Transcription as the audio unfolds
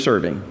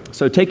serving.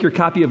 So take your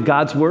copy of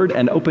God's Word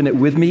and open it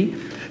with me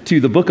to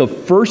the book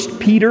of 1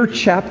 Peter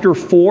chapter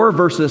 4,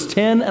 verses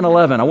 10 and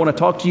 11. I want to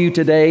talk to you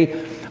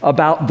today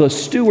about the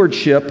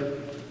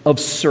stewardship of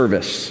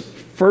service.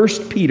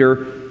 1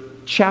 Peter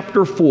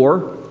chapter 4,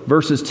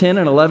 verses 10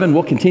 and 11.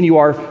 We'll continue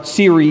our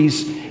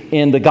series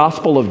in the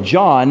Gospel of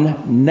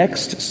John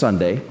next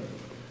Sunday.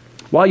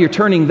 While you're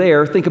turning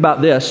there, think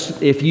about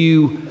this. If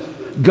you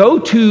go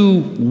to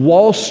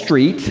Wall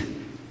Street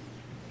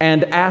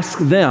and ask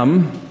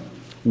them,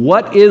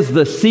 what is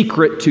the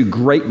secret to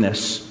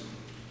greatness?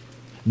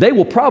 They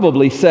will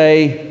probably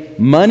say,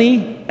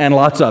 money and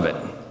lots of it.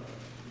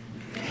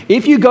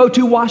 If you go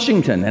to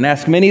Washington and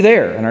ask many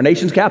there, in our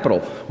nation's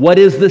capital, what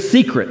is the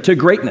secret to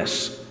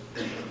greatness?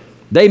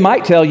 They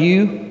might tell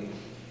you,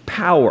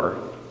 power.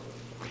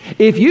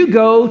 If you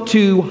go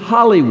to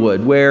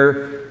Hollywood,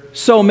 where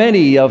so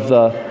many of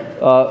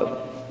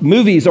the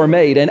movies are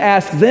made, and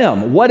ask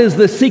them, what is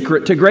the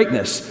secret to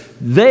greatness?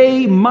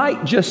 They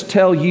might just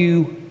tell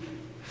you,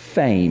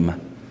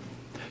 fame.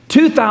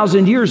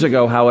 2,000 years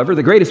ago, however,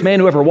 the greatest man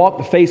who ever walked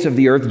the face of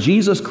the earth,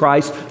 Jesus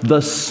Christ,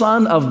 the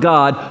Son of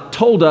God,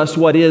 told us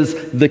what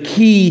is the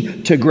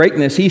key to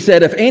greatness. He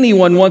said, if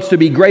anyone wants to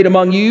be great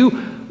among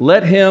you,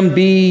 let him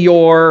be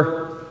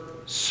your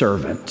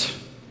servant.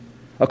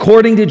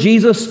 According to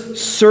Jesus,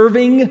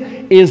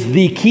 serving is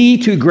the key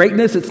to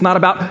greatness. It's not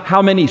about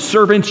how many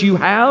servants you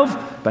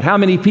have, but how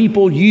many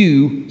people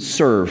you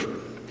serve.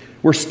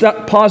 We're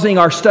pausing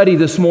our study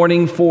this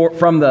morning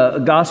from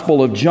the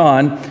Gospel of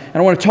John, and I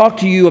want to talk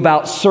to you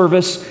about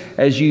service.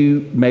 As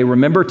you may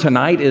remember,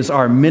 tonight is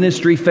our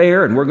ministry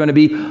fair, and we're going to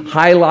be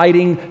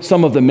highlighting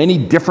some of the many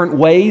different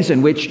ways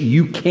in which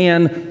you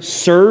can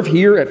serve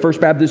here at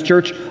First Baptist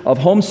Church of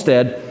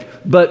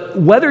Homestead. But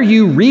whether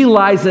you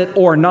realize it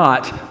or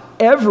not,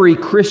 every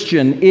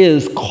Christian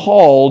is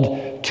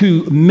called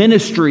to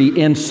ministry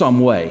in some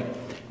way.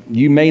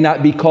 You may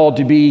not be called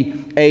to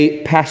be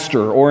a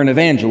pastor or an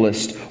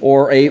evangelist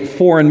or a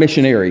foreign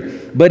missionary.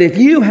 But if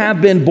you have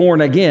been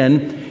born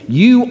again,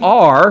 you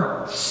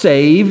are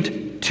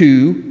saved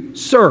to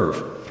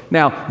serve.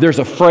 Now, there's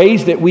a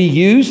phrase that we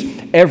use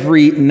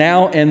every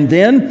now and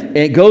then, and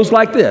it goes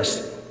like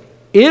this.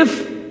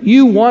 If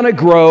you want to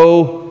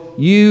grow,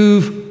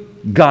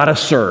 you've got to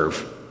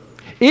serve.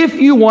 If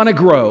you want to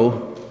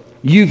grow,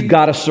 you've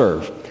got to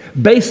serve.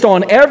 Based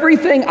on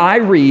everything I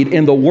read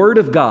in the Word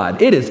of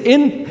God, it is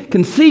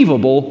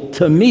inconceivable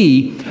to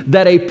me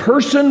that a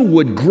person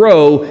would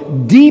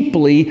grow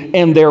deeply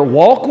in their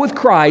walk with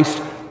Christ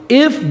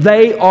if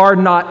they are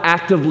not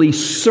actively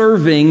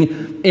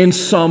serving in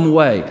some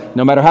way.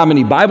 No matter how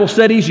many Bible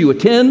studies you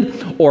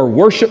attend or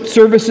worship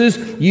services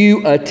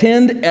you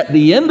attend, at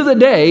the end of the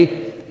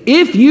day,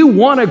 if you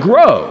want to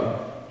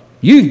grow,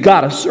 you've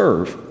got to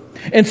serve.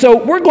 And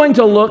so we're going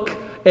to look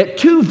at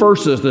two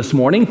verses this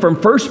morning from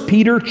 1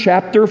 Peter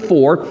chapter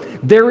 4.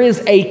 There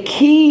is a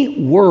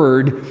key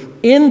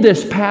word in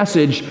this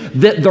passage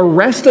that the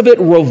rest of it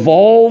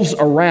revolves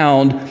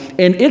around,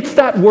 and it's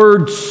that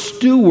word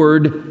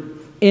steward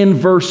in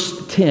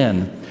verse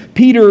 10.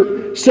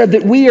 Peter said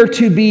that we are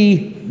to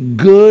be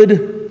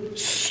good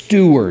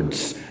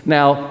stewards.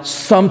 Now,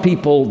 some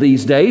people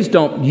these days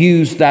don't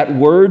use that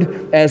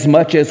word as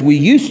much as we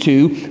used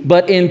to,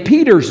 but in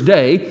Peter's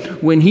day,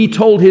 when he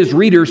told his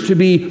readers to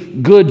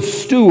be good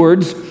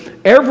stewards,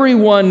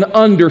 everyone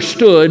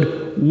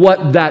understood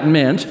what that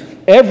meant.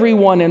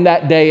 Everyone in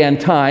that day and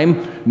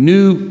time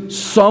knew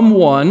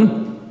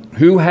someone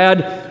who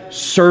had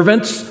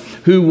servants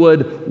who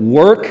would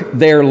work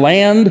their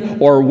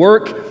land or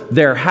work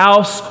their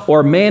house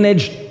or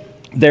manage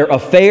their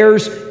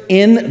affairs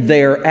in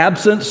their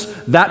absence.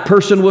 That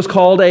person was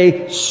called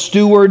a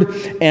steward.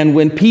 And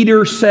when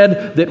Peter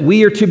said that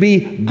we are to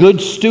be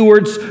good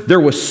stewards, there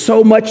was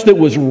so much that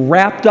was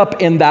wrapped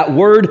up in that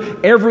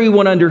word.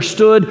 Everyone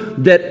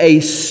understood that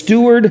a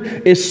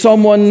steward is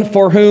someone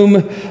for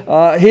whom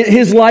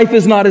his life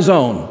is not his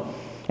own.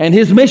 And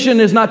his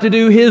mission is not to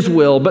do his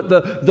will, but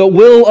the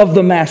will of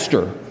the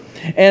master.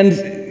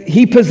 And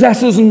he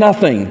possesses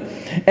nothing.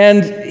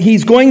 And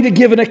he's going to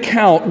give an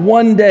account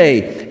one day.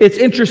 It's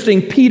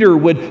interesting, Peter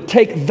would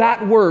take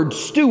that word,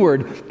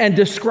 steward, and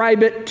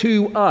describe it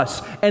to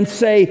us and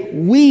say,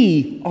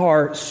 we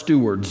are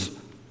stewards.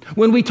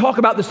 When we talk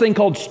about this thing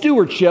called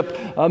stewardship,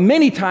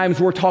 many times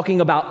we're talking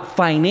about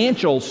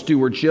financial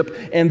stewardship,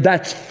 and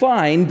that's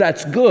fine,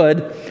 that's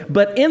good.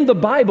 But in the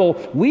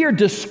Bible, we are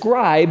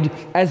described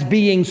as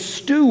being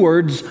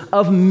stewards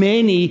of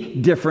many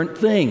different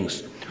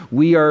things.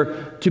 We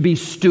are to be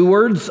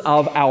stewards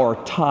of our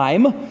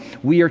time.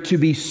 We are to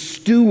be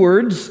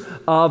stewards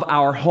of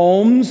our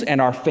homes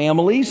and our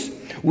families.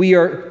 We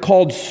are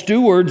called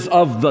stewards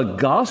of the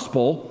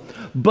gospel,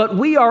 but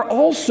we are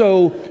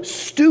also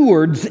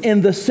stewards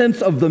in the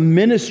sense of the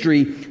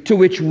ministry to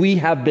which we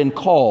have been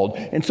called.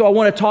 And so I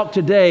want to talk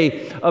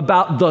today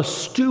about the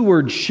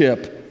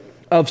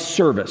stewardship of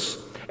service.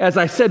 As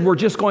I said, we're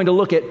just going to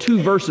look at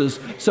two verses.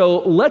 So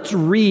let's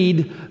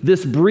read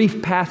this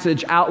brief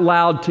passage out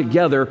loud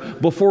together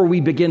before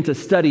we begin to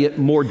study it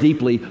more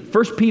deeply.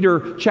 1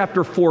 Peter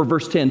chapter 4,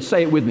 verse 10.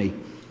 Say it with me.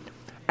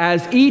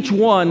 As each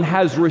one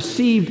has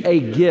received a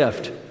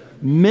gift,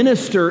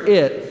 minister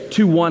it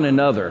to one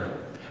another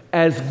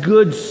as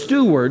good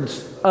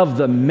stewards of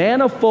the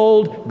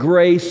manifold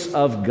grace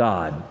of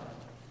God.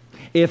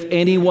 If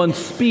anyone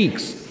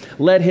speaks,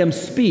 let him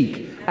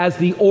speak as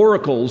the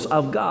oracles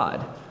of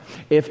God.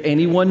 If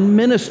anyone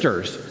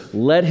ministers,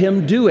 let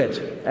him do it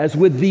as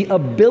with the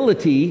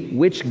ability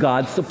which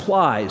God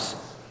supplies,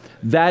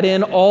 that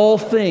in all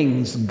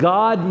things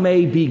God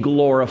may be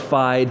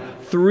glorified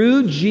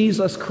through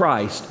Jesus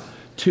Christ,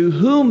 to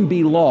whom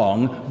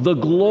belong the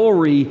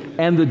glory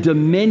and the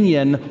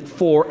dominion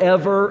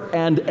forever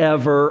and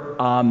ever.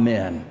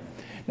 Amen.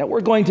 Now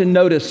we're going to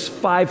notice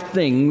 5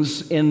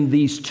 things in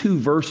these 2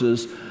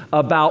 verses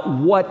about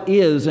what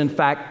is, in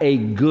fact, a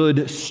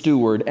good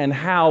steward and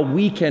how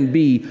we can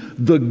be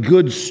the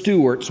good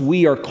stewards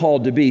we are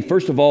called to be.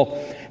 First of all,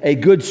 a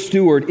good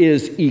steward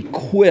is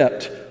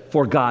equipped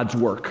for God's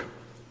work.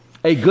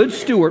 A good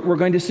steward, we're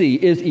going to see,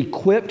 is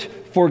equipped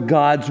for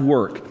God's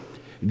work.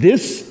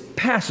 This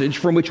passage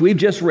from which we've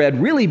just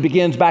read really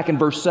begins back in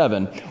verse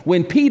 7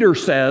 when Peter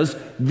says,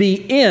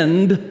 "The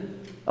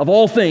end of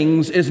all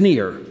things is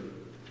near.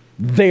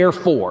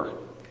 Therefore."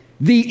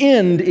 The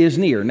end is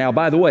near. Now,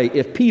 by the way,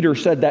 if Peter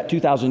said that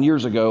 2,000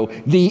 years ago,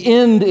 the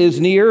end is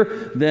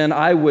near, then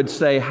I would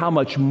say how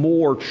much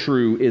more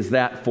true is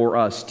that for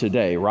us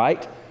today,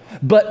 right?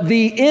 But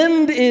the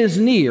end is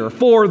near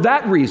for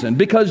that reason,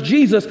 because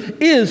Jesus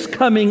is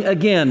coming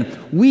again.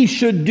 We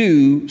should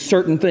do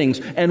certain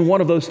things. And one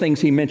of those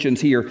things he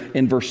mentions here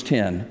in verse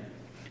 10.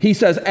 He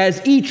says,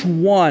 as each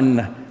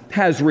one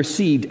has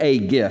received a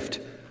gift,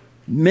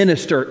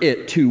 minister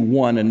it to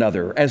one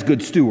another as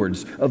good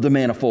stewards of the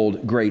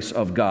manifold grace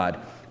of God.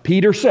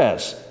 Peter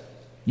says,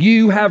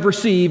 you have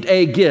received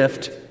a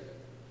gift,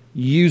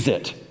 use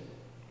it.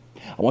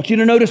 I want you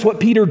to notice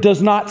what Peter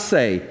does not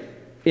say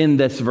in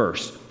this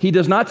verse. He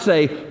does not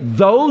say,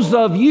 those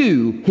of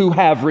you who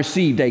have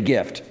received a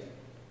gift,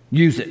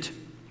 use it.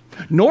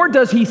 Nor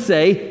does he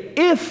say,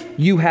 if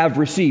you have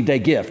received a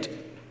gift,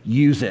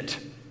 use it.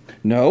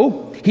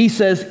 No, he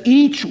says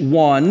each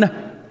one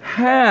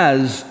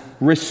has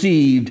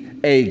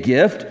received a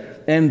gift,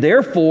 and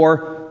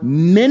therefore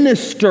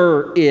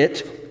minister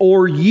it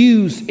or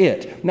use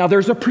it. Now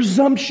there's a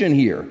presumption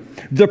here.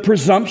 The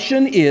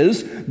presumption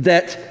is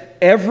that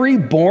every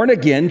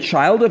born-again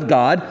child of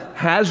God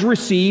has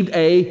received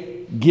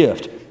a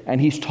gift.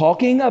 And he's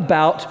talking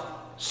about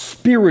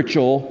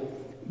spiritual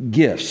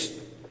gifts.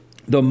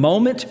 The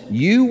moment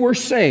you were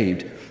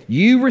saved,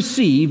 you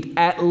received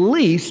at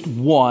least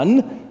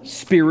one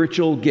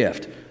spiritual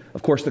gift.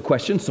 Of course, the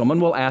question someone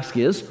will ask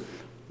is,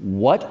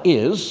 what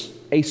is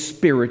a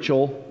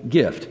spiritual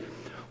gift?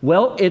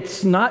 Well,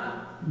 it's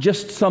not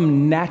just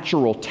some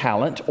natural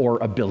talent or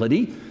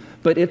ability,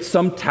 but it's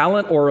some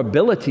talent or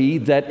ability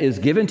that is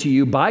given to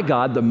you by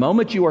God the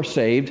moment you are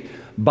saved,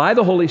 by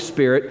the Holy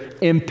Spirit,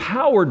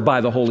 empowered by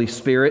the Holy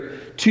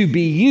Spirit to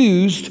be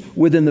used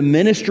within the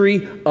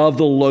ministry of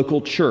the local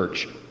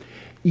church.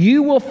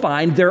 You will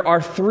find there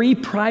are 3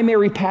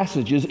 primary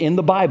passages in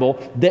the Bible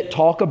that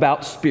talk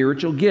about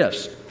spiritual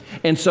gifts.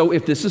 And so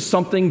if this is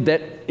something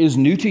that is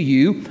new to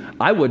you,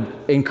 I would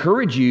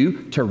encourage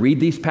you to read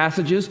these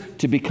passages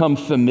to become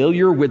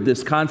familiar with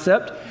this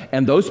concept.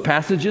 And those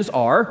passages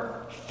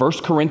are 1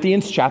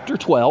 Corinthians chapter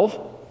 12,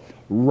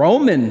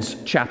 Romans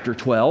chapter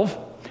 12,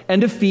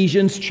 and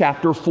Ephesians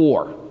chapter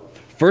 4.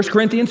 1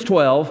 Corinthians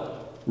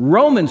 12,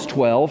 Romans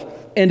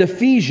 12, and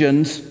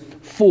Ephesians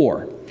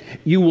 4.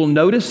 You will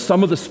notice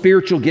some of the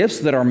spiritual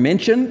gifts that are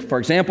mentioned. For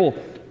example,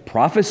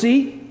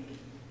 prophecy,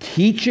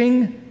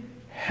 teaching,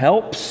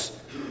 helps,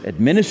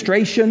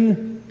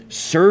 administration,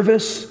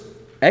 service,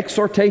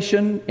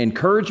 exhortation,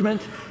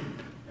 encouragement,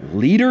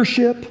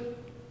 leadership,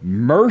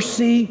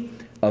 mercy,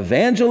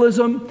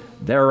 evangelism.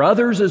 There are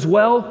others as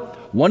well.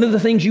 One of the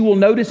things you will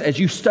notice as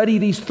you study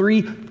these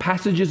 3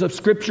 passages of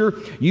Scripture,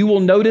 you will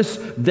notice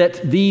that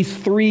these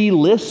 3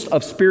 lists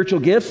of spiritual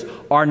gifts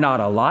are not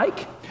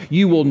alike.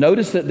 You will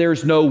notice that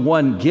there's no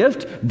one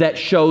gift that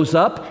shows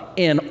up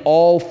in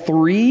all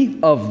 3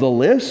 of the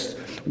lists.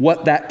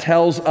 What that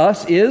tells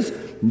us is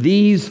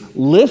these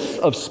lists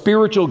of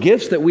spiritual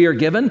gifts that we are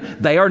given,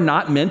 they are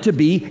not meant to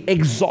be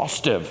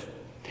exhaustive.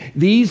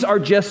 These are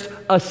just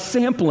a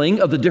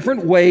sampling of the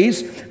different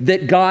ways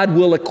that God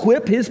will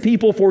equip His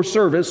people for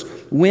service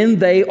when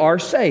they are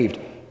saved.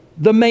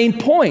 The main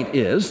point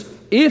is,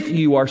 if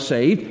you are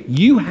saved,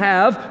 you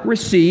have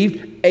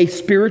received a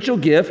spiritual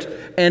gift,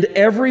 and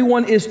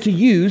everyone is to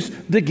use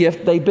the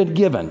gift they've been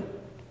given.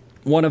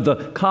 One of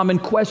the common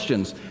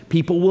questions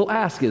people will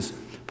ask is,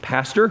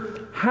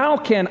 Pastor, how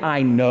can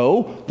I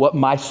know what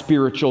my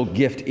spiritual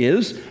gift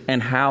is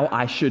and how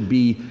I should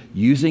be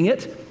using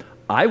it?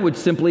 I would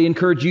simply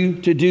encourage you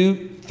to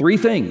do 3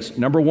 things.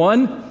 Number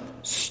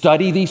 1,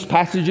 study these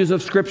passages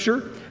of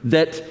Scripture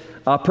that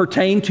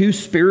pertain to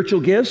spiritual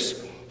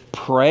gifts.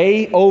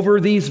 Pray over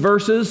these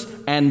verses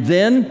and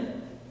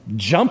then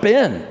jump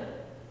in.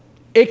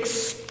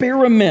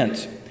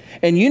 Experiment.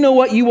 And you know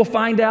what you will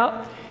find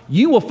out?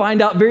 You will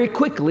find out very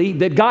quickly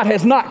that God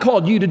has not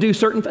called you to do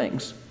certain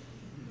things.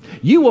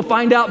 you will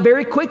find out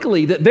very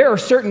quickly that there are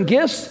certain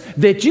gifts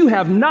that you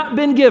have not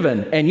been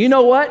given. And you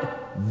know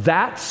what?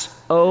 That's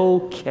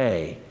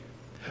okay.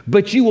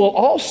 But you will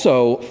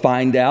also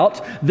find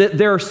out that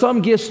there are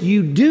some gifts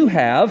you do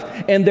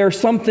have, and there are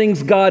some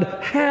things God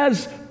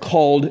has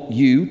called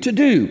you to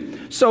do.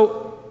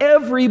 So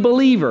every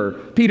believer,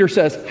 Peter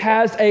says,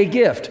 has a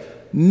gift.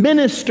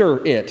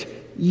 Minister it.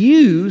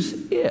 Use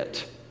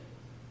it.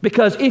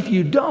 Because if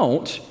you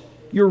don't,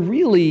 you're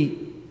really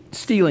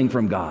stealing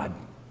from God.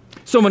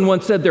 Someone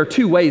once said there are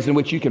two ways in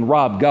which you can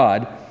rob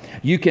God.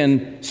 You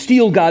can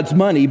steal God's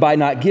money by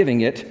not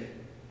giving it,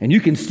 and you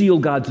can steal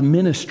God's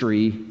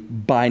ministry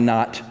by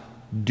not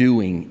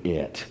doing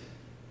it.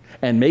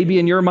 And maybe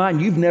in your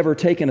mind, you've never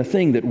taken a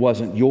thing that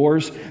wasn't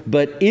yours,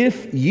 but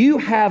if you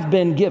have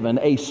been given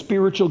a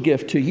spiritual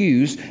gift to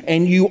use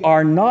and you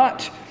are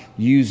not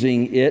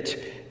using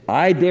it,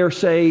 I dare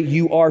say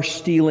you are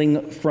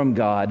stealing from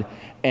God.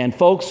 And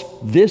folks,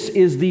 this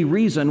is the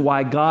reason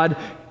why God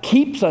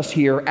keeps us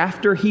here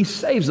after He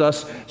saves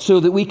us,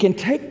 so that we can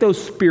take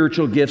those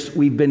spiritual gifts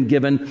we've been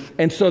given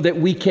and so that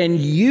we can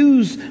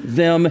use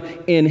them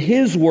in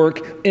His work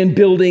in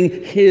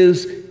building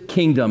His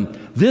kingdom.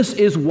 This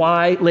is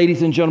why,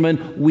 ladies and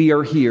gentlemen, we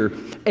are here.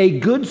 A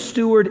good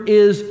steward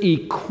is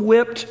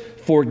equipped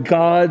for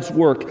God's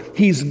work.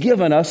 He's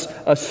given us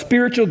a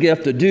spiritual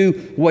gift to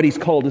do what He's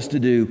called us to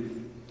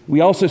do. We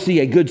also see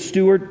a good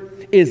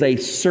steward is a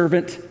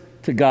servant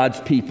to God's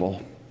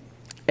people.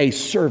 A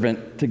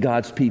servant to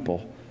God's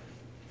people.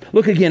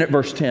 Look again at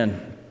verse 10.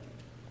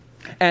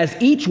 As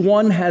each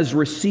one has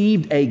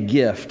received a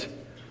gift,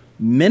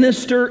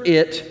 minister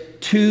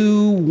it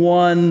to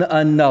one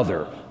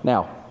another.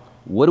 Now,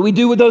 what do we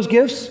do with those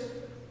gifts?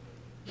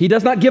 He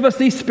does not give us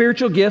these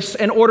spiritual gifts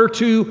in order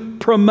to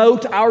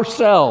promote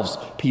ourselves,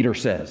 Peter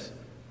says.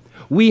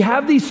 We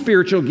have these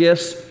spiritual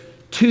gifts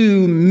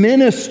to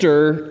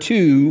minister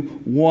to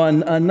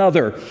one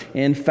another.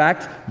 In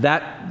fact,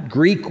 that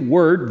Greek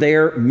word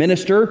there,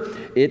 minister,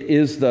 it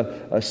is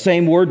the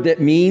same word that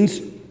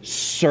means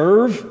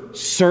serve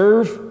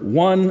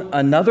one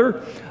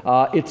another.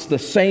 It's the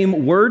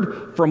same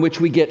word from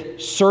which we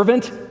get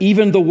servant,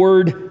 even the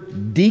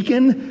word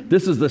deacon.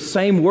 This is the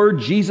same word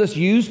Jesus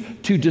used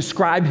to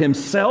describe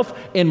Himself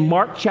in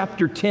Mark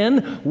chapter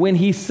 10 when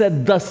He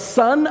said, "The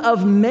Son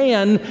of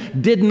Man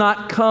did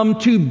not come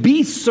to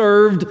be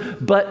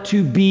served, but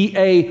to be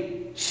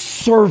a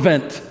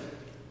servant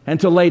and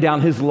to lay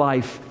down His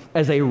life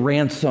as a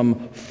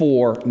ransom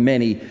for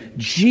many."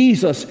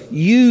 Jesus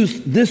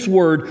used this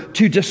word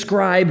to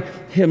describe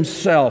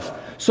Himself.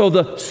 So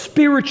the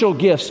spiritual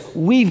gifts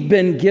we've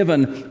been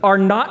given are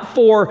not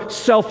for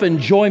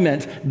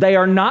self-enjoyment. They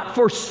are not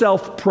for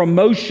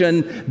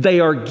self-promotion.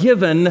 They are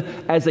given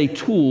as a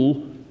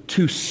tool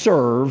to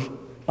serve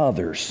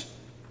others.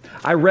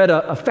 I read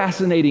a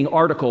fascinating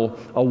article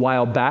a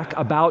while back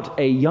about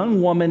a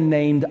young woman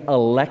named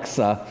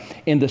Alexa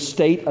in the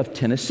state of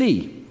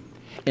Tennessee.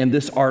 In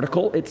this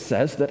article, it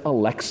says that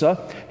Alexa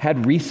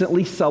had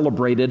recently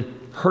celebrated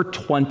her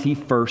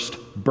 21st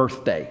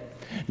birthday.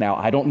 Now,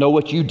 I don't know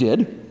what you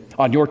did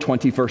on your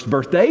 21st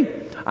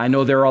birthday. I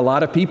know there are a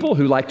lot of people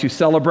who like to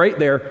celebrate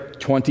their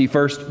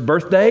 21st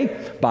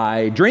birthday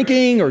by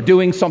drinking or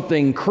doing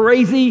something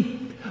crazy.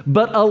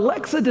 But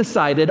Alexa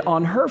decided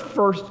on her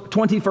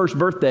 21st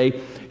birthday,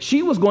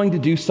 she was going to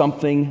do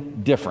something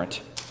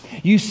different.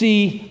 You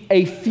see,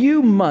 a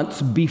few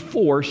months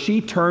before she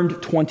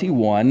turned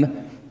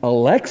 21,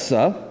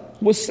 Alexa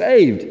was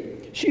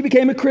saved. She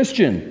became a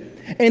Christian.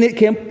 And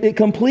it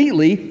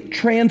completely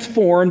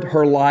transformed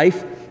her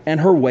life and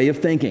her way of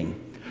thinking.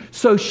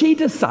 So she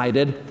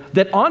decided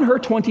that on her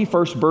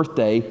 21st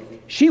birthday,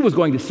 she was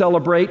going to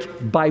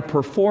celebrate by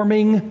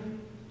performing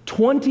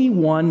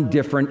 21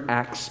 different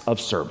acts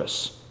of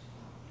service.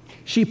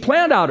 She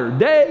planned out her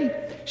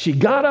day. She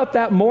got up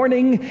that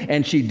morning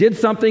and she did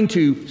something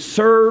to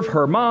serve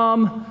her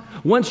mom.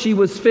 Once she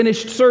was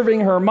finished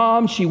serving her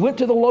mom, she went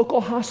to the local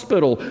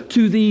hospital,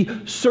 to the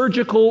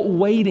surgical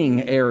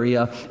waiting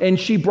area, and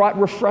she brought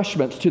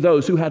refreshments to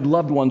those who had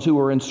loved ones who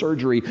were in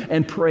surgery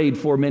and prayed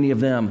for many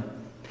of them.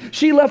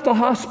 She left the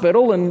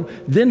hospital and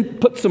then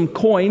put some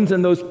coins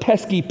in those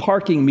pesky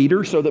parking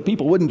meters so that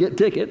people wouldn't get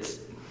tickets.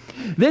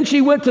 Then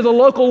she went to the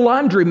local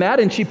laundromat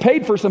and she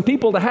paid for some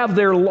people to have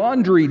their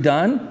laundry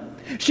done.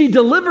 She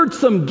delivered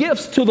some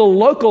gifts to the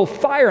local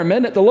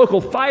firemen at the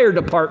local fire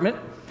department.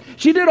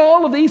 She did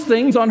all of these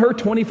things on her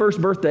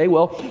 21st birthday.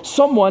 Well,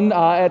 someone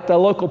at the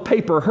local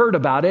paper heard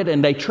about it,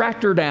 and they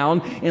tracked her down,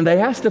 and they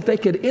asked if they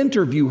could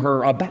interview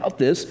her about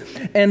this.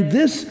 And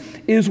this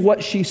is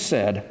what she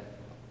said.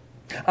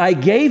 "I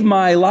gave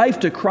my life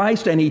to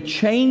Christ, and He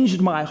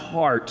changed my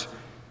heart.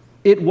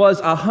 It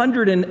was a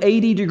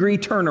 180-degree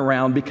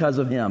turnaround because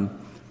of Him.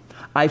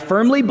 I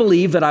firmly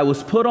believe that I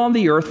was put on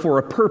the earth for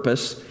a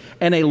purpose,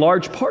 and a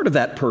large part of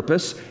that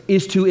purpose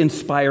is to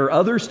inspire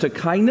others to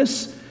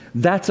kindness.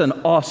 That's an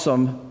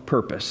awesome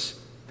purpose."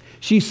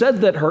 She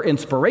said that her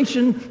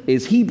inspiration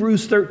is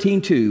Hebrews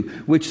 13:2,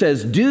 which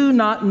says, "Do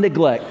not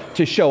neglect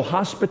to show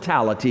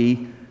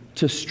hospitality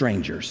to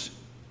strangers."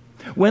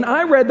 When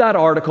I read that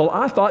article,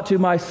 I thought to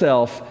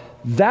myself,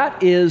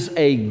 that is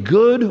a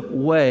good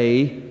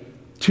way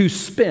to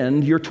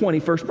spend your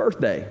 21st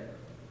birthday.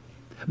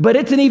 But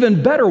it's an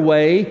even better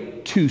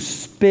way to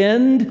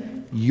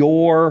spend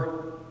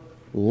your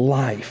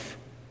life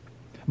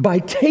by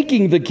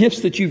taking the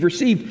gifts that you've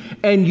received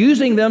and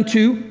using them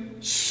to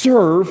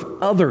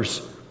serve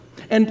others.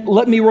 And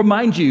let me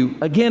remind you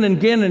again and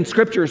again in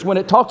scriptures, when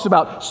it talks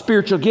about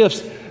spiritual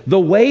gifts, the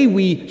way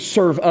we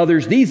serve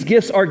others, these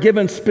gifts are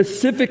given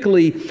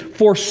specifically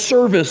for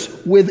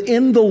service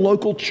within the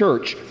local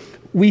church.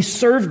 We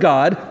serve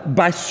God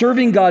by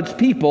serving God's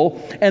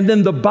people, and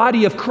then the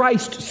body of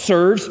Christ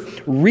serves,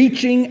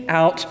 reaching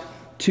out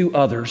to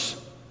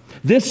others.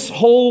 This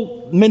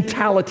whole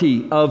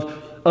mentality of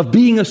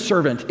being a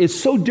servant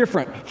is so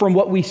different from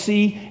what we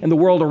see in the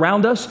world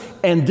around us,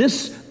 and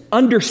this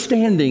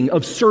understanding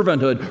of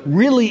servanthood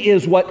really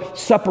is what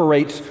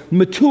separates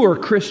mature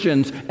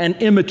Christians and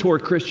immature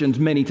Christians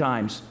many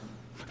times.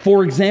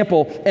 For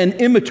example, an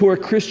immature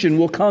Christian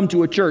will come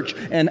to a church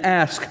and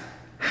ask,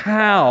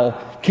 how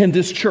can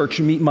this church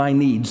meet my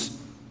needs?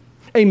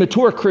 A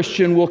mature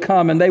Christian will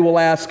come and they will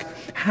ask,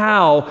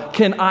 how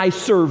can I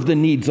serve the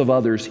needs of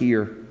others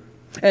here?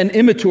 An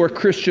immature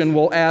Christian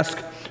will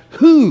ask,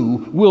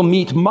 who will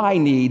meet my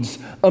needs?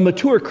 A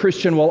mature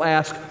Christian will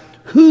ask,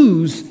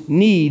 whose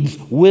needs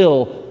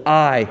will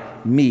I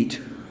meet?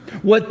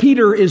 What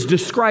Peter is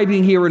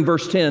describing here in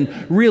verse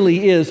 10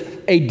 really is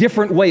a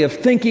different way of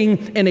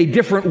thinking and a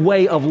different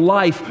way of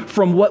life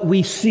from what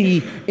we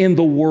see in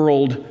the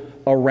world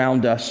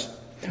around us.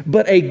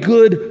 But a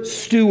good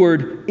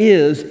steward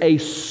is a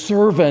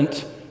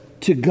servant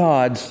to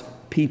God's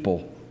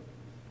people.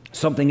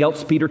 Something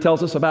else Peter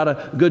tells us about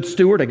a good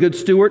steward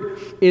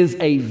is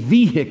a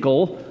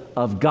vehicle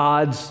of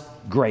God's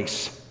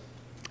grace.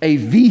 A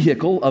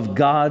vehicle of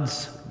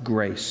God's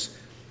grace.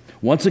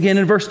 Once again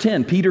in verse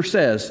 10, Peter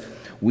says,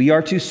 we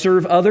are to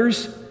serve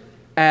others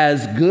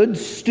as good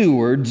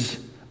stewards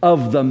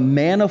of the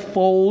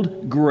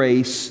manifold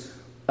grace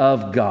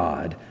of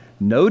God.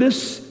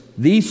 Notice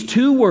these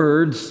two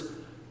words,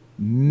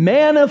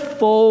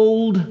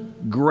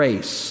 manifold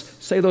grace.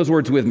 Say those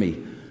words with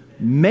me.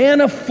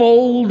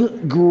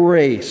 Manifold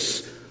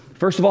grace.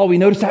 First of all, we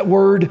notice that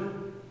word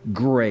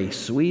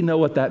grace. We know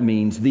what that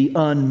means, the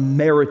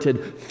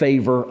unmerited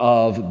favor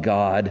of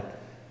God.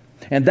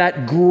 And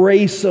that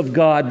grace of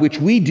God, which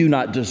we do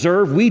not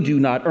deserve, we do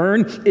not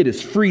earn, it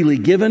is freely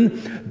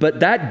given, but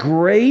that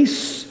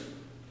grace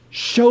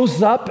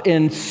shows up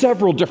in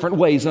several different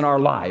ways in our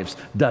lives,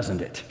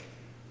 doesn't it?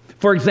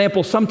 For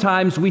example,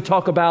 sometimes we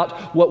talk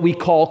about what we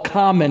call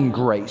common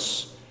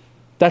grace.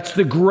 That's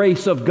the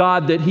grace of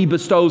God that He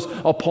bestows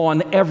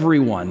upon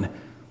everyone.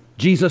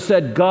 Jesus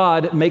said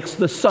God makes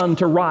the sun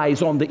to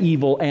rise on the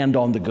evil and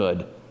on the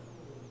good.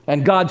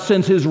 And God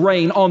sends His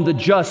rain on the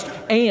just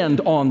and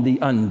on the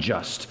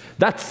unjust.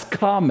 That's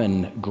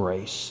common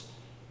grace.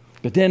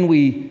 But then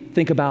we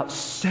think about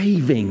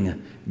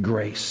saving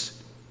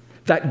grace.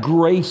 That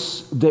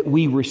grace that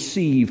we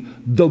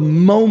receive the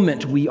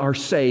moment we are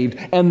saved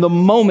and the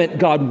moment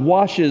God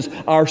washes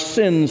our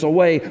sins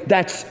away,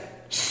 that's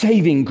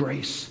saving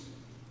grace.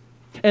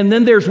 And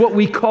then there's what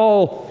we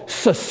call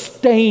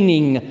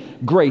sustaining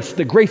grace,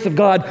 the grace of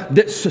God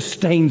that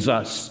sustains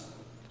us.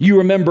 You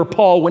remember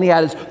Paul when he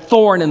had his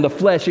thorn in the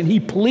flesh and he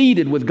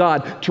pleaded with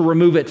God to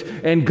remove it.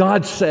 And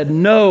God said,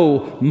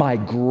 no, my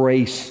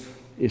grace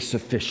is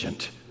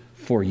sufficient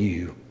for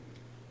you.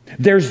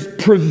 There's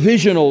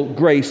provisional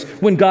grace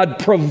when God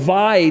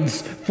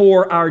provides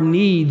for our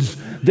needs.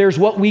 There's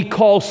what we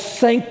call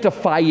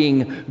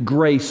sanctifying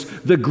grace,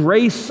 the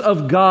grace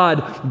of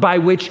God by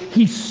which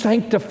He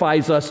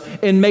sanctifies us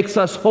and makes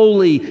us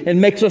holy and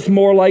makes us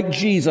more like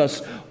Jesus.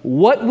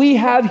 What we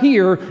have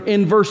here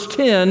in verse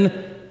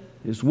 10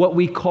 is what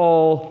we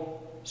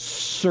call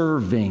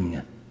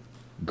serving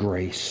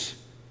grace.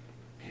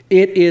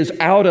 It is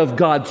out of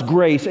God's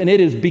grace, and it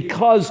is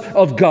because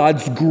of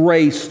God's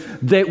grace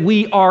that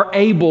we are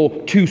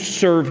able to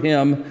serve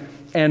Him.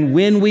 And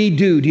when we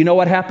do you know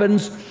what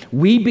happens?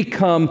 We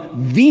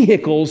become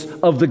vehicles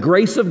of the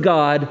grace of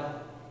God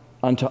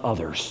unto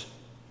others.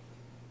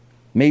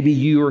 Maybe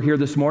you are here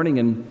this morning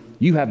and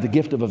you have the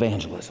gift of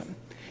evangelism.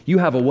 You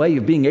have a way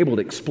of being able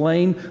to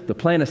explain the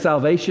plan of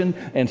salvation,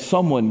 and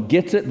someone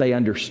gets it, they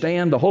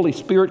understand, the Holy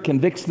Spirit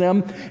convicts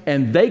them,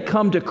 and they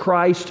come to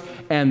Christ,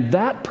 and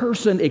that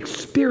person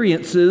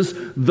experiences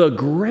the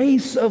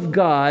grace of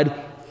God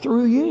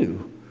through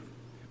you.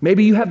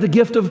 Maybe you have the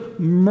gift of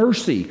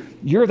mercy.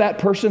 You're that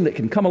person that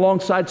can come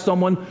alongside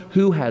someone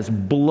who has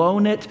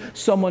blown it,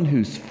 someone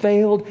who's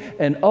failed,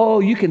 and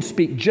you can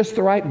speak just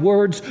the right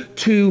words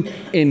to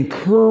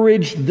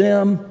encourage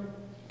them.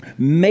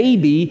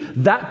 Maybe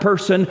that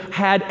person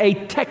had a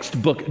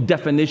textbook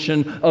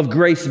definition of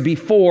grace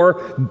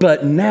before,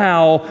 but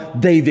now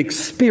they've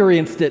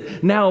experienced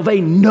it. Now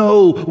they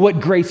know what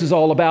grace is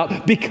all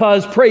about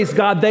because, praise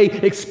God, they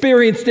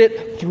experienced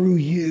it through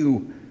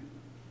you.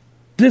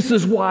 This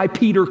is why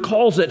Peter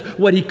calls it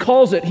what he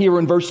calls it here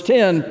in verse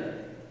 10,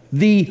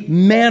 the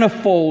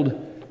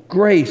manifold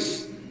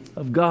grace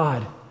of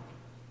God.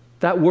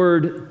 That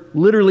word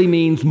literally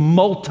means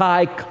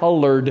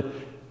multicolored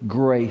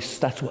grace.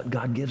 That's what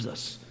God gives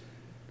us.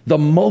 The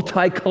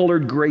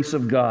multicolored grace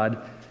of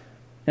God.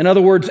 In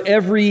other words,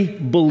 every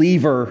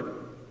believer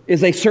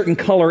is a certain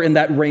color in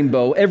that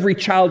rainbow. Every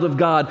child of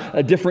God,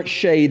 a different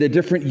shade, a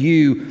different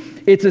hue.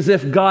 It's as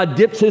if God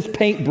dips his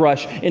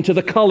paintbrush into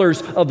the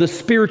colors of the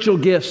spiritual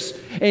gifts,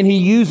 and he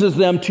uses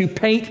them to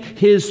paint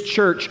his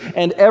church.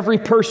 And every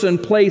person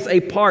plays a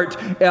part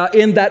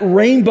in that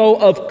rainbow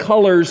of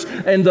colors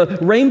and the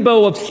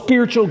rainbow of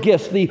spiritual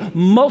gifts, the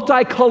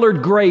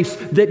multicolored grace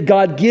that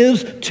God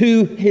gives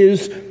to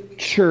his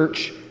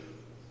church.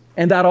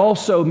 And that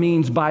also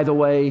means, by the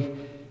way,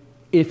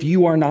 if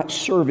you are not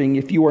serving,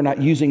 if you are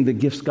not using the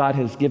gifts God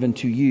has given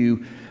to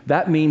you,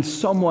 that means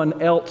someone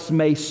else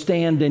may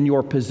stand in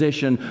your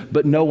position,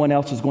 but no one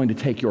else is going to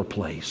take your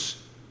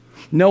place.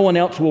 No one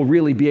else will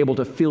really be able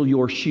to fill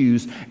your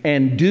shoes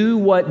and do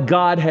what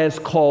God has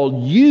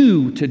called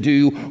you to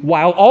do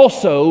while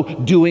also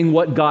doing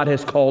what God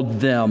has called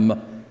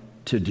them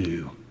to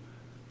do.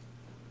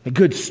 A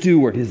good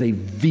steward is a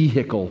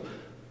vehicle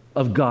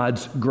of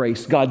God's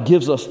grace. God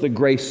gives us the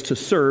grace to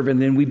serve,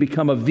 and then we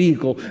become a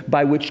vehicle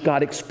by which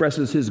God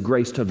expresses his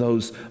grace to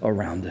those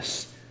around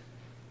us.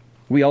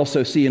 We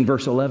also see in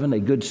verse 11, a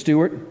good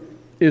steward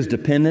is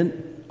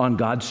dependent on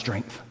God's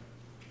strength.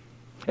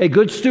 A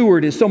good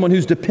steward is someone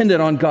who's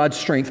dependent on God's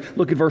strength.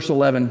 Look at verse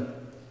 11.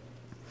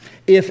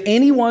 If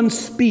anyone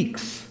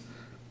speaks,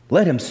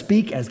 let him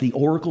speak as the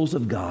oracles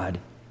of God.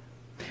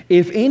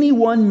 If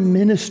anyone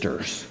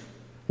ministers,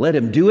 let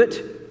him do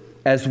it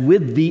as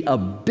with the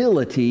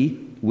ability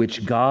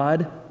which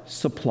God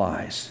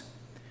supplies.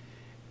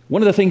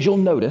 One of the things you'll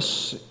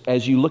notice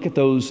as you look at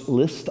those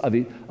lists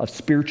of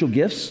spiritual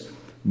gifts,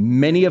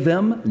 many of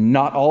them,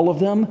 not all of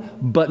them,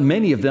 but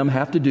many of them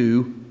have to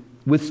do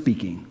with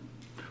speaking.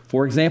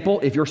 For example,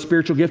 if your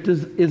spiritual gift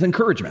is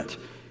encouragement,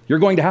 you're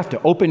going to have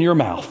to open your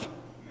mouth.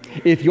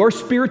 If your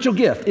spiritual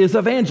gift is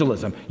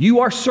evangelism,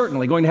 you are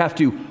certainly going to have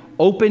to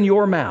open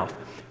your mouth.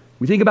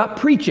 We think about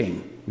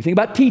preaching. We think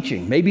about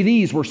teaching. Maybe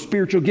these were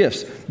spiritual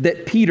gifts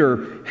that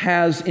Peter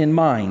has in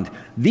mind.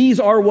 These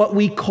are what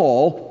we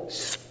call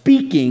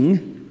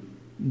speaking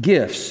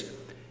gifts.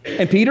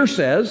 And Peter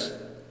says,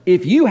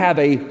 if you have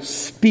a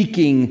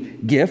speaking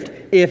gift,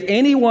 if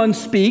anyone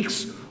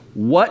speaks,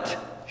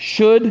 what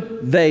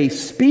should they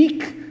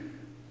speak?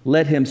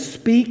 Let him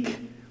speak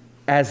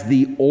as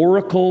the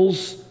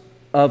oracles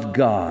of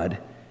God.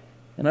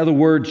 In other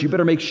words, you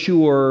better make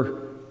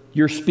sure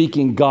you're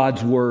speaking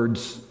God's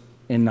words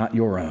and not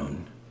your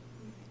own.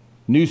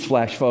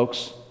 Newsflash,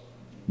 folks,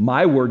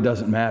 my word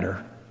doesn't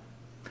matter.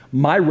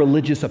 My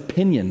religious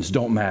opinions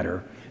don't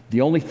matter.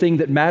 The only thing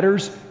that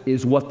matters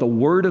is what the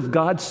Word of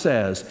God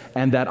says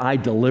and that I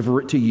deliver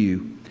it to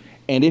you.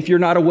 And if you're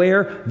not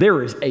aware,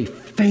 there is a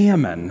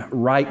famine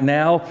right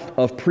now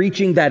of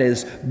preaching that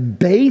is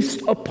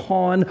based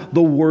upon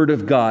the Word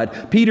of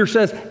God. Peter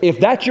says, if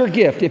that's your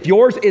gift, if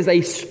yours is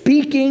a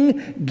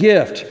speaking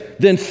gift,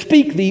 then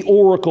speak the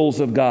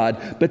oracles of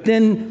God. But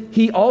then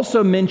he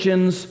also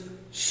mentions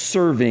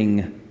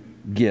serving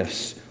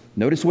gifts.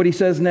 Notice what he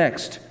says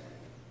next.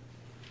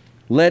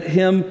 Let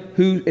him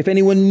who, if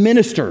anyone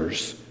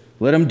ministers,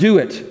 let him do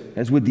it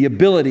as with the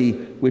ability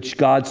which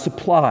God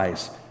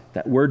supplies.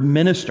 That word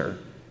minister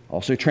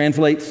also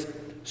translates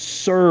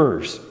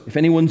serves. If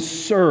anyone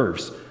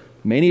serves,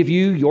 many of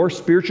you, your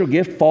spiritual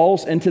gift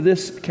falls into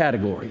this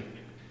category.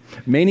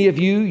 Many of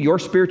you, your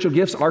spiritual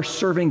gifts are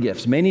serving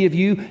gifts. Many of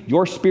you,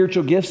 your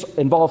spiritual gifts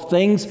involve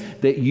things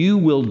that you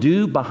will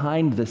do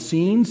behind the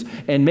scenes.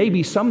 And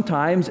maybe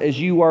sometimes as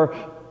you are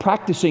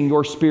practicing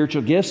your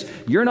spiritual gifts,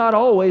 you're not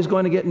always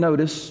going to get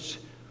noticed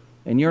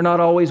and you're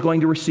not always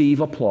going to receive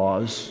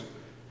applause.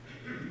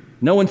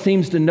 No one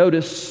seems to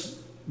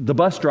notice the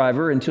bus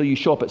driver until you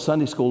show up at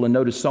Sunday school and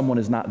notice someone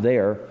is not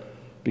there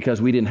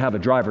because we didn't have a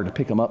driver to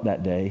pick them up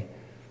that day.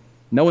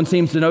 No one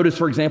seems to notice,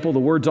 for example, the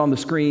words on the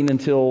screen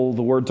until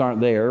the words aren't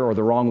there or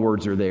the wrong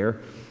words are there.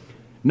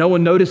 No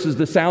one notices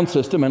the sound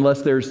system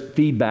unless there's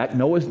feedback.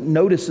 No one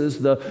notices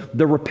the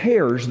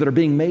repairs that are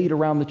being made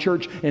around the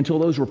church until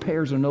those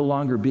repairs are no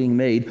longer being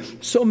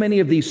made. So many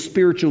of these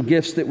spiritual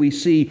gifts that we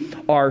see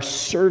are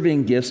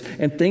serving gifts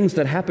and things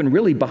that happen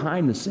really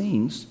behind the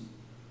scenes.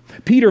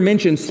 Peter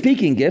mentions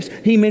speaking gifts.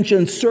 He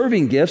mentions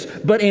serving gifts.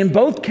 But in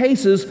both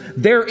cases,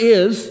 there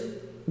is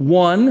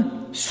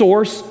one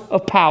source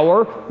of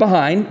power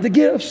behind the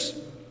gifts.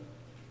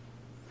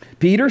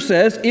 Peter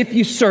says, if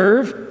you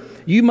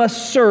serve, you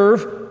must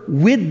serve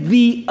with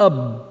the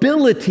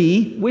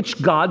ability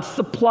which God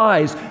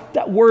supplies.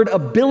 That word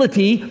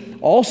ability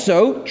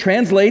also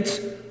translates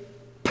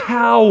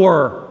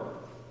power.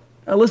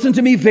 Now listen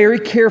to me very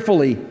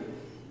carefully.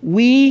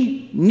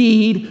 We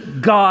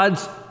need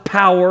God's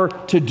power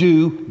to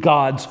do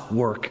God's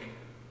work.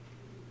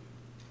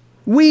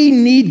 We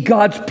need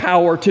God's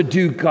power to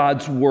do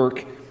God's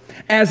work.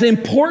 As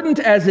important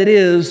as it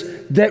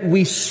is that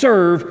we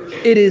serve,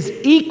 it is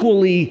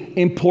equally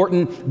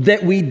important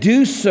that we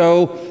do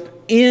so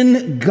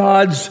in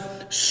God's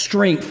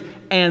strength.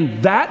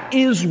 And that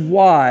is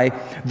why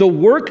the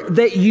work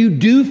that you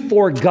do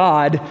for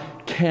God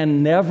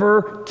can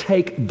never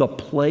take the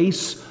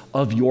place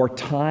of your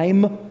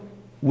time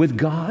with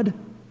God.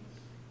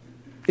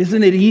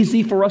 Isn't it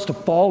easy for us to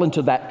fall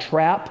into that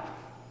trap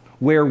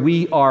where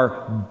we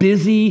are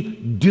busy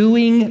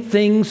doing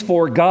things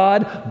for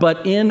God,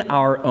 but in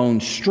our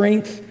own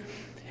strength?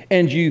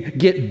 And you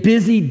get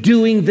busy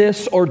doing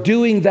this or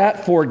doing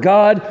that for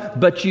God,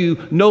 but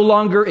you no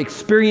longer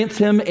experience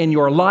Him in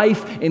your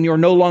life, and you're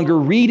no longer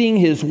reading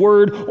His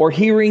Word or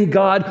hearing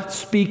God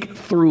speak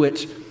through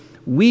it.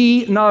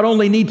 We not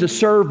only need to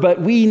serve, but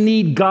we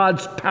need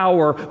God's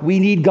power. We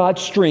need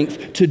God's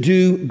strength to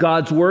do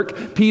God's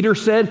work. Peter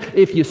said,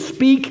 if you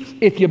speak,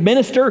 if you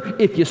minister,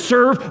 if you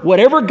serve,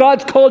 whatever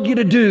God's called you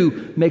to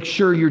do, make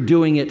sure you're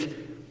doing it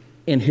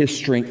in His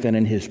strength and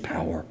in His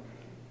power.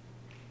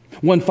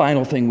 One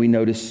final thing we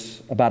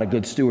notice about a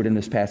good steward in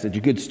this passage: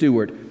 a good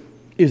steward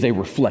is a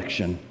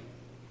reflection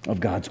of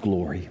God's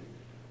glory.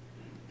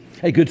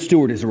 A good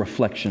steward is a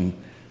reflection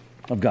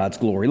of God's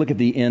glory. Look at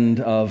the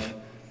end of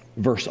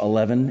verse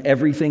 11.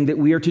 Everything that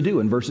we are to do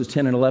in verses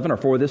 10 and 11 are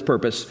for this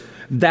purpose,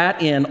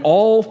 that in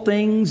all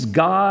things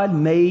God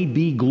may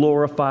be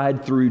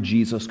glorified through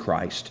Jesus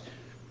Christ,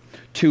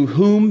 to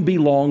whom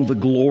belong the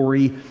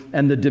glory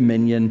and the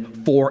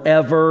dominion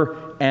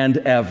forever and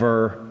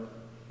ever.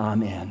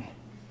 Amen.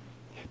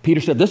 Peter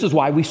said, this is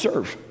why we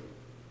serve.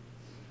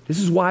 This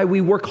is why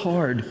we work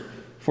hard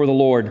for the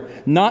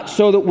Lord. Not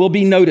so that we'll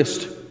be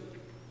noticed.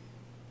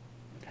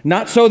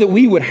 Not so that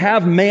we would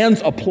have man's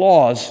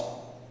applause.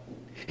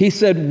 He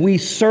said, we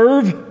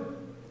serve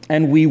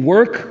and we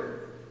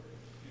work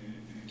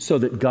so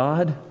that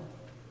God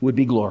would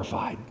be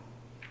glorified.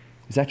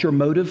 Is that your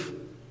motive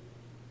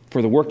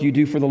for the work you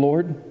do for the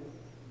Lord?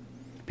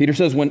 Peter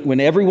says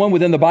when everyone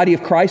within the body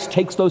of Christ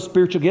takes those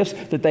spiritual gifts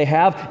that they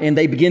have and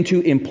they begin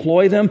to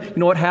employ them, you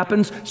know what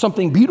happens?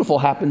 Something beautiful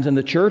happens in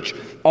the church.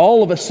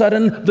 All of a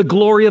sudden, the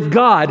glory of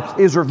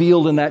God is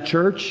revealed in that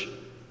church.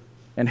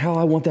 And how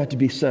I want that to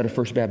be said of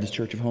First Baptist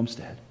Church of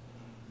Homestead.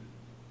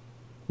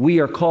 We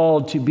are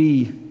called to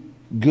be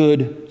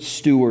good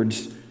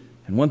stewards.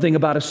 And one thing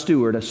about a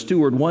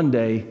steward one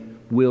day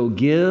will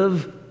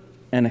give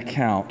an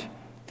account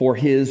for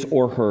his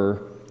or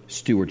her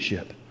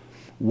stewardship.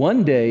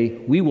 One day,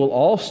 we will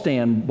all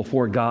stand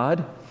before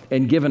God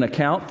and give an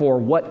account for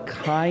what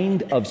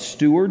kind of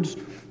stewards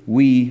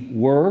we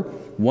were.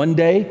 One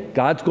day,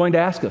 God's going to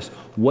ask us,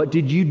 what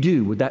did you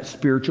do with that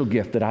spiritual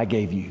gift that I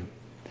gave you?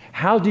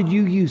 How did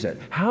you use it?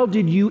 How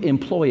did you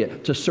employ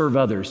it to serve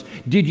others?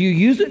 Did you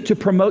use it to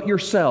promote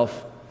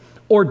yourself?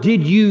 Or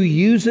did you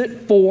use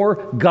it for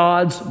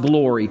God's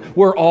glory?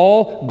 We're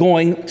all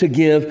going to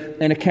give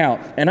an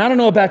account. And I don't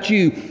know about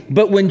you,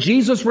 but when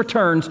Jesus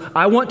returns,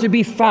 I want to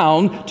be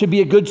found to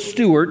be a good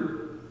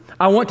steward.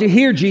 I want to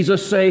hear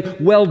Jesus say,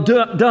 well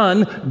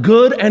done,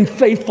 good and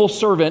faithful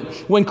servant.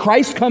 When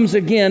Christ comes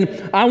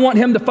again, I want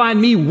Him to find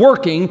me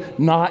working,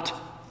 not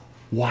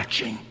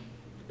watching.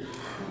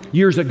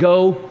 Years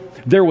ago,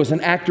 there was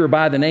an actor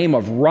by the name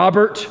of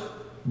Robert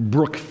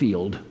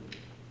Brookfield.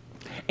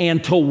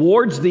 And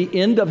towards the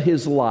end of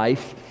his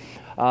life,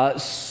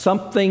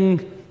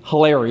 something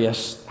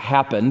hilarious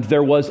happened.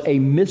 There was a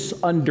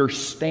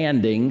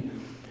misunderstanding,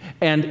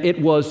 and it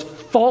was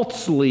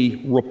falsely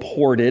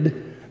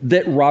reported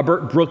that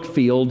Robert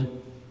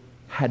Brookfield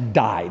had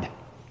died.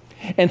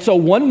 And so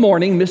one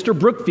morning, Mr.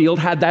 Brookfield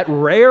had that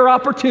rare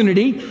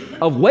opportunity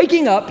of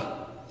waking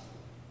up,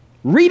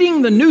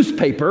 reading the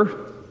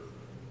newspaper,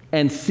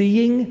 and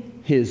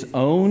seeing his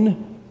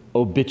own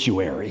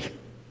obituary.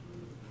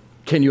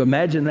 Can you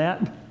imagine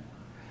that?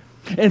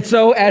 And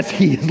so as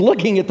he's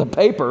looking at the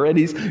paper and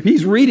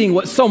he's reading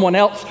what someone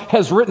else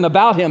has written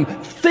about him,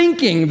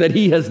 thinking that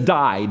he has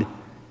died,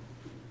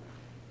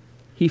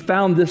 he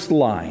found this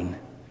line.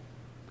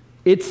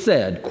 It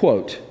said,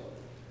 quote,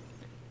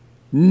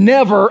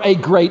 never a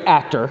great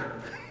actor.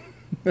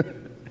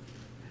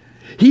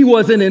 He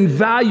was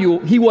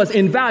invaluable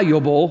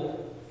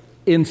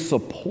in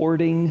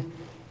supporting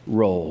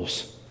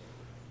roles.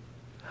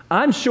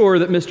 I'm sure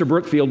that Mr.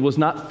 Brookfield was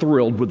not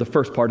thrilled with the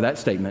first part of that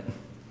statement.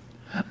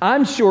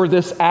 I'm sure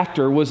this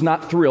actor was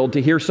not thrilled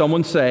to hear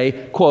someone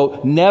say,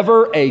 quote,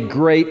 never a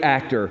great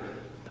actor.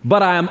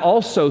 But I am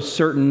also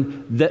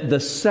certain that the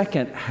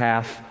second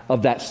half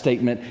of that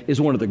statement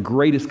is one of the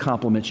greatest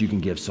compliments you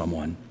can give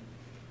someone.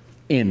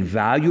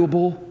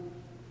 Invaluable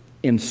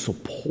in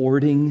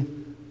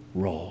supporting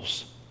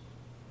roles.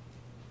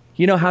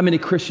 You know how many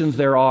Christians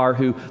there are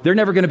who they're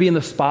never going to be in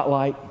the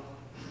spotlight.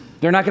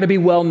 They're not going to be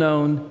well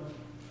known.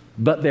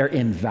 But they're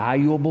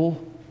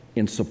invaluable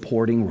in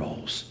supporting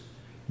roles.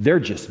 They're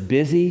just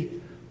busy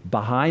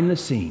behind the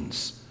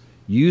scenes,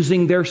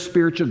 using their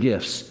spiritual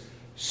gifts,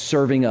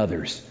 serving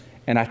others.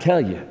 And I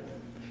tell you,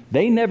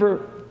 they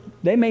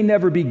may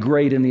never be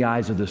great in the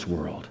eyes of this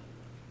world,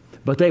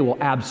 but they will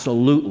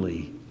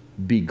absolutely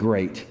be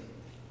great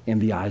in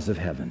the eyes of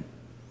heaven.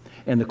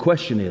 And the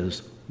question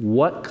is,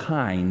 what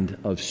kind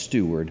of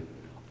steward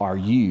are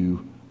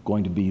you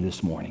going to be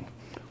this morning?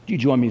 Would you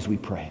join me as we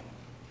pray?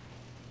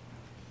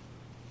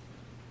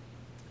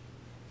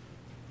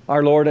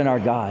 Our Lord and our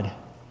God,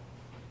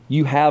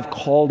 you have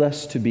called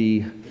us to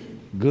be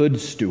good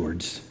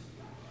stewards,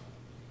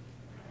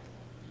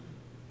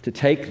 to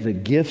take the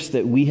gifts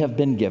that we have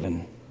been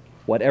given,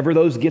 whatever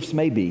those gifts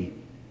may be,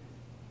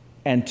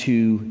 and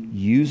to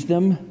use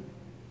them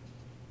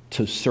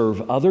to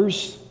serve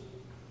others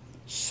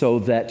so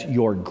that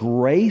your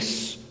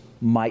grace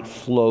might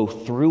flow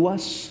through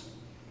us,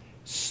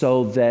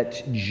 so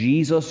that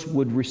Jesus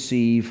would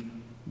receive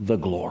the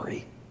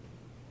glory.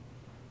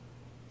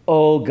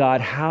 Oh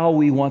God, how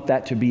we want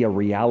that to be a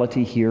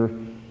reality here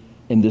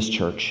in this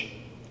church.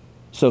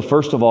 So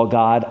first of all,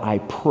 God, I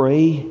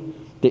pray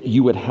that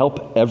you would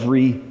help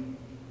every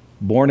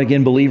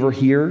born-again believer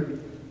here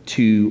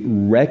to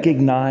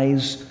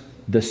recognize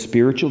the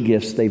spiritual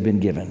gifts they've been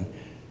given.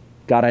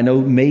 God, I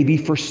know maybe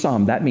for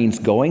some that means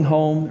going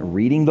home,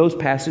 reading those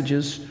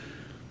passages,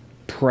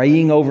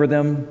 praying over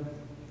them,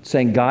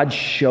 saying, God,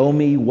 show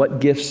me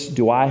what gifts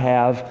do I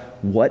have,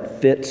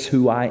 what fits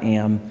who I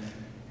am.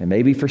 And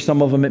maybe for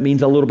some of them it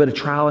means a little bit of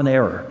trial and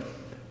error.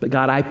 But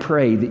God, I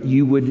pray that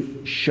you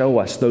would show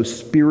us those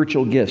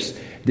spiritual gifts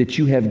that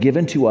you have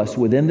given to us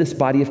within this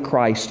body of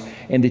Christ,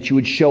 and that you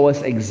would show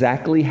us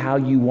exactly how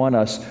you want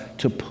us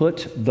to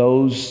put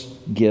those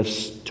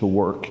gifts to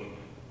work.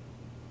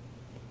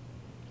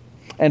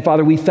 And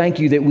Father, we thank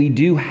you that we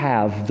do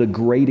have the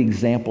great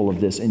example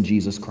of this in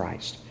Jesus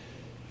Christ.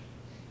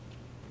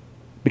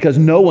 Because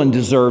no one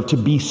deserved to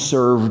be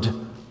served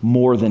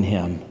more than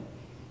him.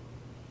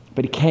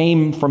 But he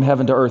came from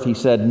heaven to earth, he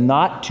said,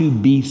 not to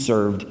be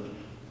served,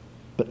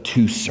 but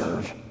to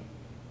serve.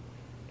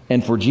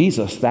 And for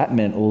Jesus, that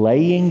meant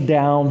laying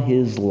down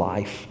his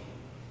life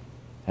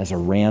as a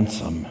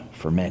ransom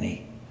for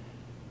many.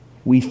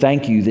 We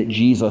thank you that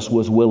Jesus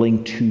was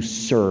willing to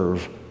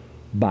serve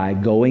by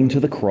going to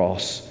the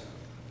cross,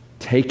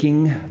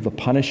 taking the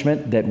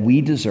punishment that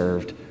we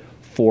deserved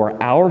for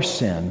our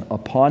sin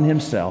upon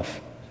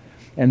himself,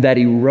 and that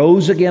he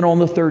rose again on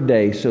the third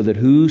day so that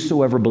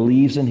whosoever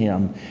believes in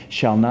him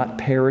shall not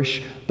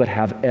perish but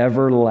have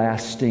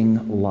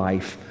everlasting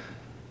life.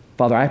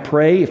 Father, I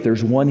pray if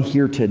there's one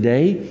here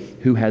today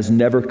who has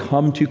never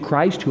come to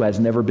Christ, who has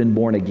never been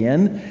born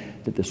again,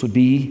 that this would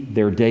be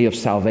their day of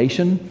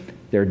salvation,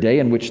 their day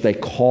in which they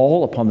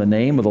call upon the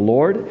name of the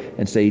Lord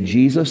and say,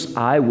 Jesus,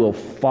 I will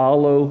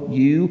follow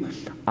you.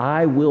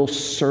 I will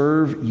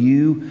serve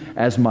you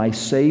as my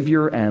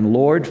Savior and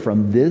Lord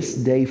from this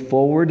day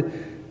forward.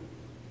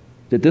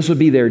 That this would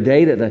be their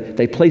day that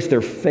they place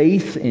their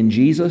faith in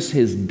Jesus,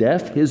 his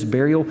death, his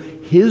burial,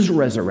 his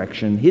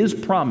resurrection, his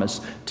promise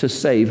to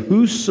save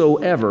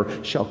whosoever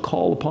shall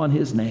call upon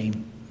his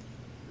name.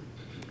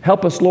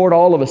 Help us, Lord,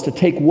 all of us, to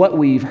take what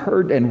we've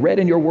heard and read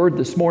in your word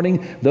this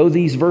morning, though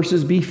these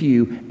verses be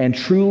few, and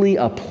truly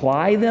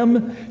apply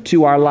them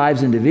to our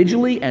lives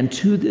individually and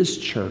to this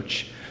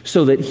church,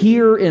 so that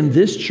here in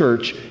this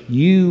church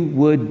you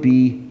would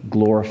be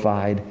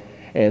glorified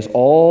as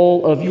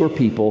all of your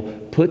people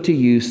put to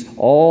use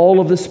all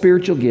of the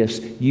spiritual gifts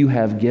you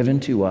have given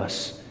to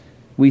us.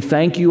 We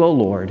thank you, O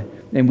Lord,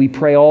 and we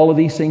pray all of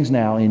these things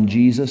now in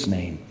Jesus'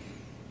 name.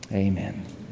 Amen.